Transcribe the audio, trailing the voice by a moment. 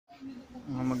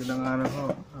Magandang araw ho.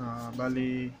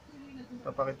 Bali,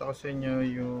 papakita ko sa inyo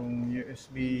yung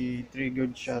USB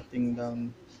triggered shutting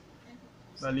down.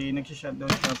 Bali,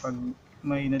 nagsi-shutdown siya pag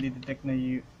may nadidetect na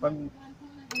pag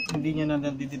hindi niya na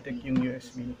nadidetect yung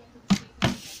USB.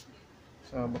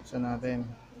 So, buksan natin.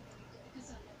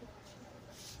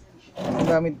 Ang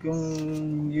gamit kong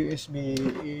USB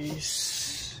is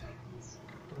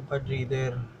card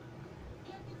reader.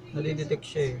 Nadidetect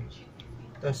siya eh.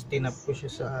 Tapos tinap ko siya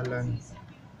sa Allan.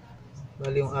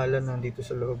 Bali yung Allan nandito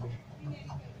sa loob.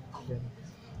 Yan.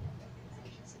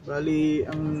 Bali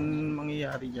ang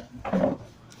mangyayari dyan,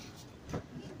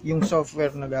 yung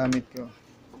software na gamit ko,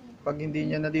 pag hindi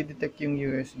niya nadidetect yung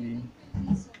USB,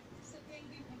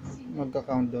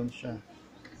 magka-countdown siya.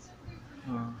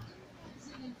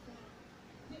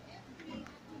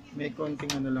 May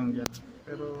konting ano lang dyan,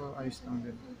 pero ayos lang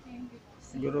din.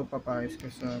 Siguro papaayos ko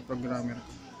sa programmer.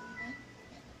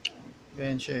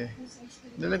 Ganyan siya eh.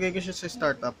 Nilagay ko siya sa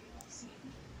startup.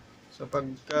 So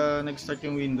pagka nag-start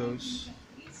yung Windows,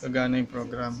 gagana yung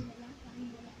program.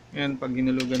 Ngayon pag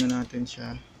hinulugan na natin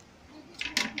siya,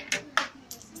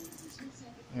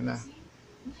 ayan na.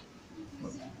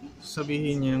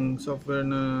 Sabihin yung software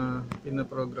na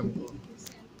pinaprogram ko,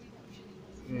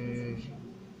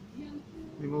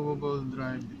 removable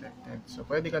drive detected. So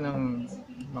pwede ka nang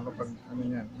makapag ano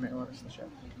yan, may oras na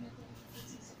siya.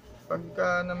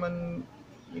 Pagka naman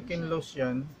i-close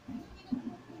yan,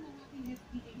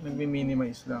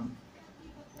 nagmi-minimize lang.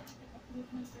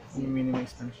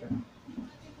 Nagmi-minimize lang siya.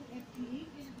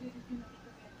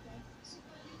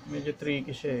 Medyo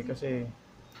tricky siya eh, kasi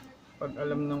pag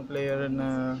alam ng player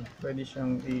na pwede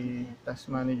siyang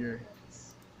i-task manager,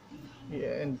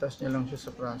 i-end task niya lang siya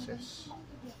sa process.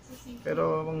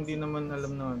 Pero kung di naman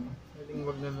alam na ano, pwedeng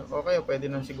wag na, okay,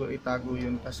 pwede na siguro itago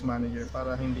yung task manager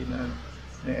para hindi na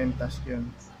end task yun.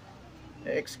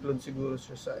 I-exclude siguro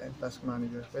siya sa end task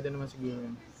manager. Pwede naman siguro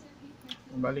yun.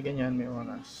 Bali ganyan, may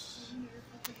oras.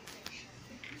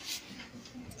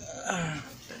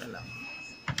 Teka lang.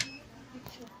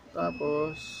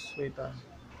 Tapos, wait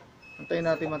antayin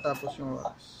natin matapos yung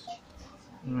oras.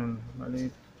 Bali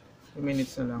 2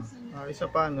 minutes na lang. Isa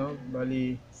pa no,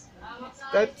 bali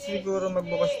kahit siguro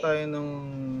magbukas tayo ng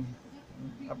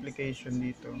application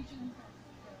dito.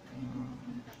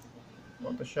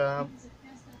 Photoshop,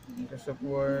 Microsoft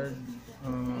Word,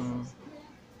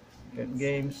 Get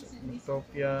Games,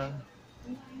 Utopia.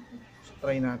 So,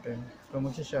 try natin kung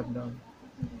magsi-shutdown.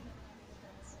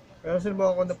 Pero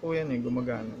silbawa ko na po yan eh,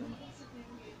 gumagana.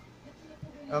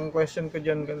 Ang question ko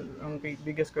dyan, ang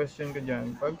biggest question ko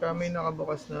dyan, pagka may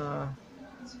nakabukas na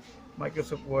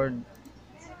Microsoft Word,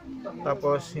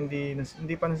 tapos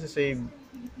hindi pa nasa-save,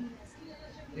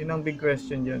 yun ang big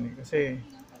question dyan eh. Kasi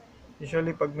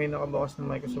usually pag may nakabukas na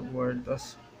Microsoft Word,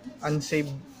 tapos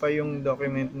unsaved pa yung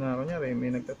document na kunyari may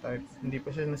nagtatype, hindi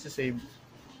pa siya nasa-save,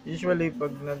 usually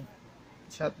pag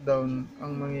nag-shutdown,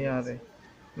 ang mangyayari,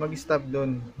 mag-stop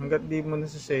doon. Hanggat di mo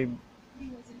nasa-save,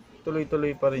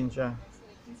 tuloy-tuloy pa rin siya.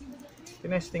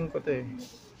 Tinesting ko to eh.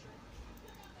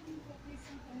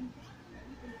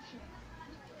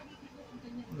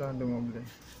 Wala dumoble.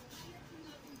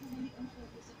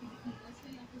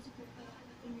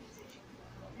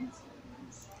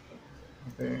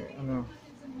 Okay, ano,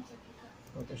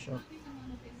 Photoshop.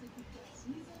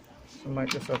 Sa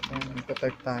Microsoft na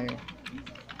nagtatype tayo.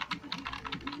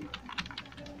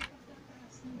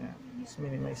 Yan, let's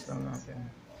minimize lang natin.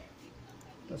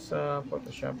 Tapos sa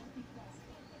Photoshop,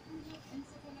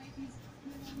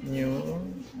 new,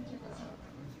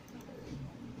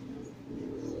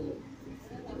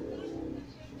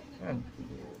 yan,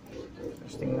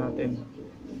 testing natin.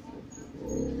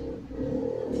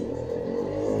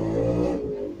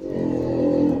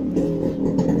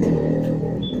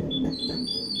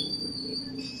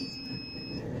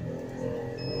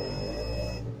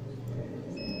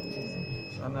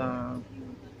 Sana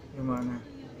lumana,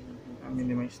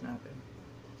 minimize natin.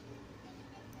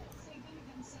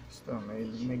 Gusto,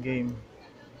 may game.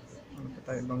 Ano pa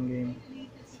tayo bang game?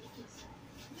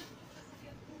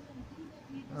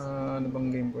 Ano bang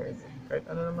game pwede? Kahit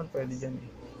ano naman pwede dyan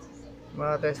eh.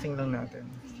 Ma-testing lang natin.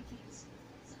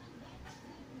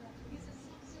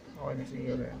 Okay na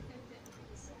siguro yan.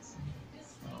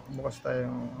 Bukas tayo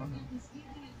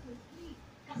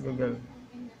Google.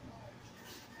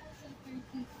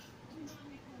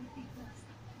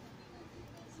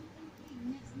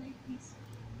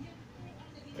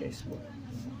 Facebook.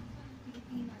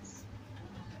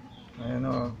 Ayan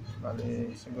o,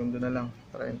 bali segundo na lang.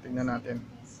 Try tingnan natin.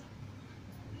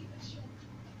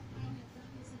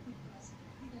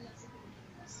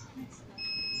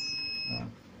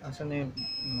 Asan na yung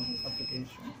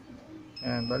application?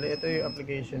 Ayan, bali ito yung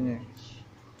application niya.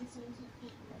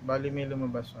 Bali may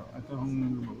lumabas. Oh. Ito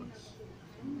yung lumabas.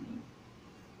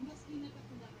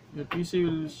 Your PC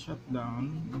will shut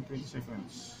down in 20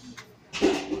 seconds.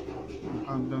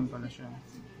 Countdown pala siya.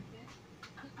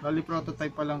 Bali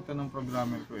prototype pa lang to ng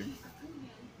programmer ko eh.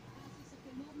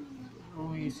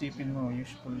 Kung isipin mo,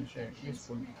 useful siya.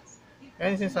 Useful.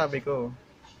 Kaya yung sinasabi ko,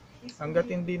 hanggat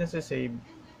hindi nasa-save,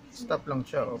 stop lang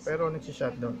siya. Oh. Pero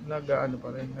nagsi-shutdown, nag-ano pa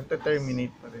rin,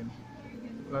 nagte-terminate pa rin.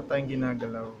 Wala tayong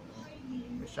ginagalaw.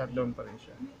 Shutdown pa rin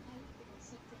siya.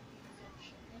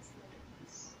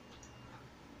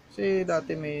 Kasi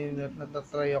dati may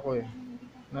natatry ako eh,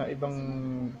 na ibang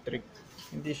trick.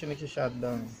 Hindi siya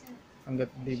nagsi-shutdown hanggat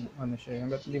di ano siya,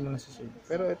 hanggat hindi mo nasa-save.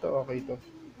 Pero ito okay to.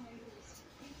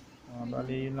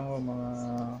 Bali yun lang mga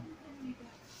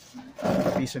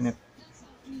Pisonet.